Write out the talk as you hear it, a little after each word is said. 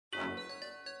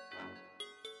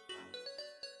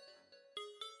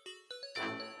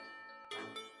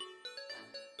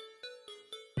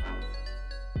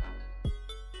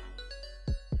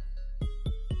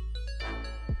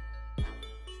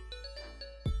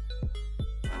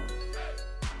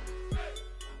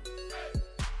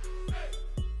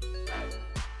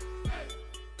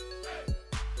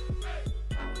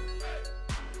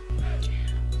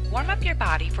Warm up your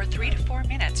body for 3 to 4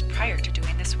 minutes prior to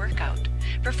doing this workout.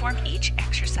 Perform each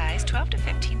exercise 12 to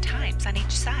 15 times on each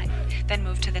side, then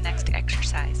move to the next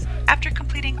exercise. After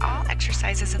completing all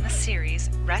exercises in the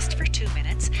series, rest for 2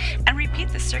 minutes and repeat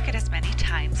the circuit as many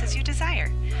times as you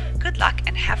desire. Good luck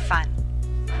and have fun!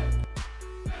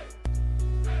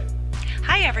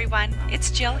 Hi everyone,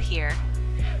 it's Jill here.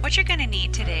 What you're going to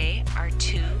need today are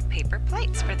 2 paper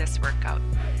plates for this workout.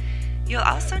 You'll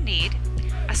also need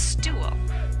a stool,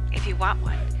 if you want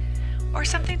one, or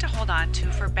something to hold on to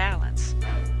for balance.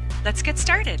 Let's get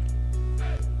started.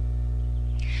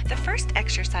 The first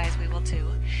exercise we will do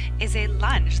is a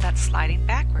lunge that's sliding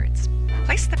backwards.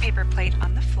 Place the paper plate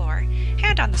on the floor,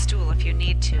 hand on the stool if you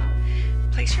need to.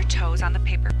 Place your toes on the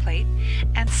paper plate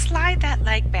and slide that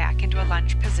leg back into a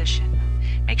lunge position.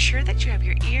 Make sure that you have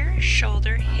your ear,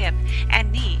 shoulder, hip,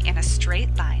 and knee in a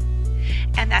straight line,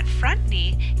 and that front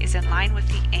knee is in line with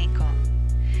the ankle.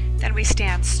 Then we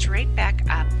stand straight back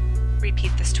up.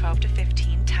 Repeat this 12 to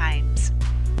 15 times.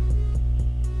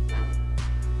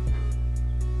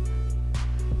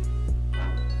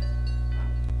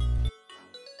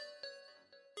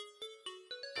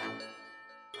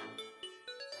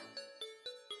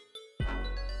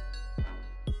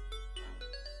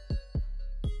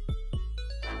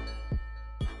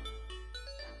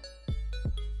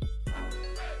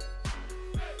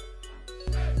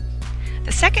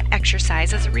 The second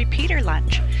exercise is a repeater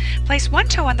lunge. Place one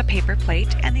toe on the paper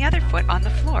plate and the other foot on the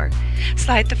floor.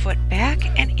 Slide the foot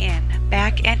back and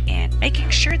in, making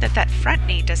sure that that front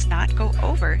knee does not go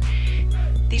over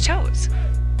the toes.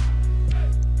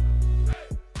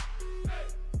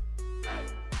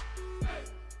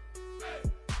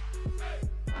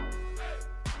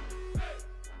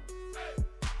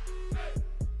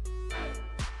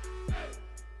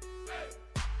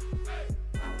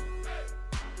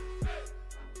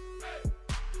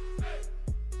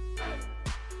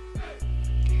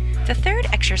 The third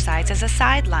exercise is a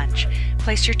side lunge.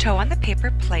 Place your toe on the paper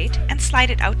plate and slide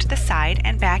it out to the side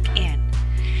and back in.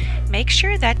 Make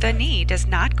sure that the knee does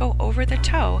not go over the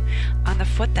toe on the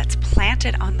foot that's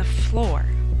planted on the floor.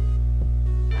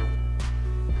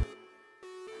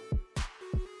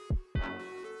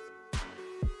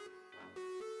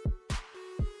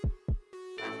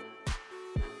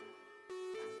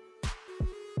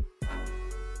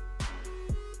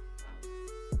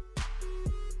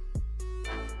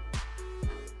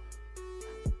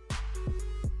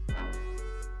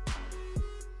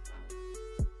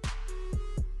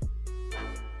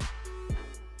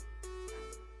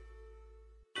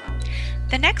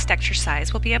 The next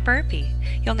exercise will be a burpee.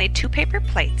 You'll need 2 paper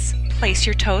plates. Place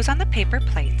your toes on the paper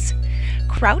plates.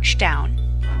 Crouch down.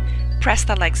 Press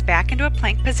the legs back into a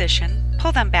plank position.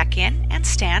 Pull them back in and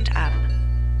stand up.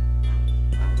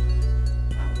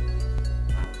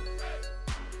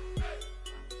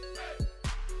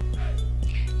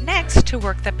 Next, to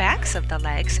work the backs of the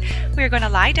legs, we are going to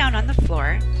lie down on the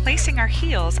floor, placing our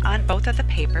heels on both of the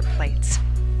paper plates.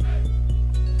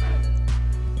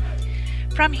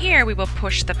 From here, we will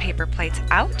push the paper plates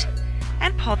out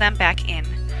and pull them back in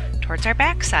towards our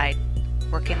backside,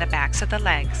 working the backs of the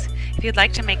legs. If you'd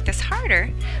like to make this harder,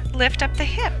 lift up the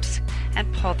hips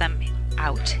and pull them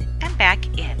out and back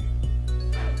in.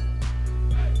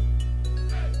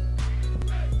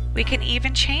 We can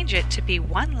even change it to be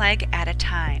one leg at a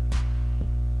time.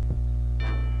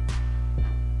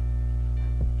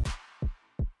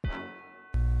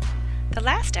 The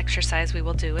last exercise we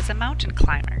will do is a mountain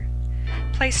climber.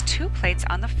 Place 2 plates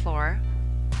on the floor,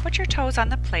 put your toes on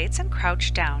the plates and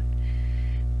crouch down.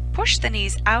 Push the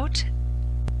knees out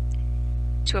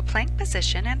to a plank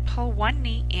position and pull one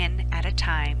knee in at a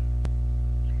time,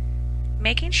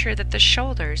 making sure that the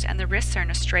shoulders and the wrists are in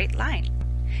a straight line.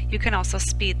 You can also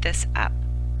speed this up.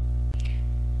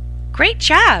 Great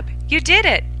job! You did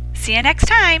it! See you next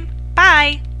time!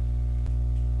 Bye!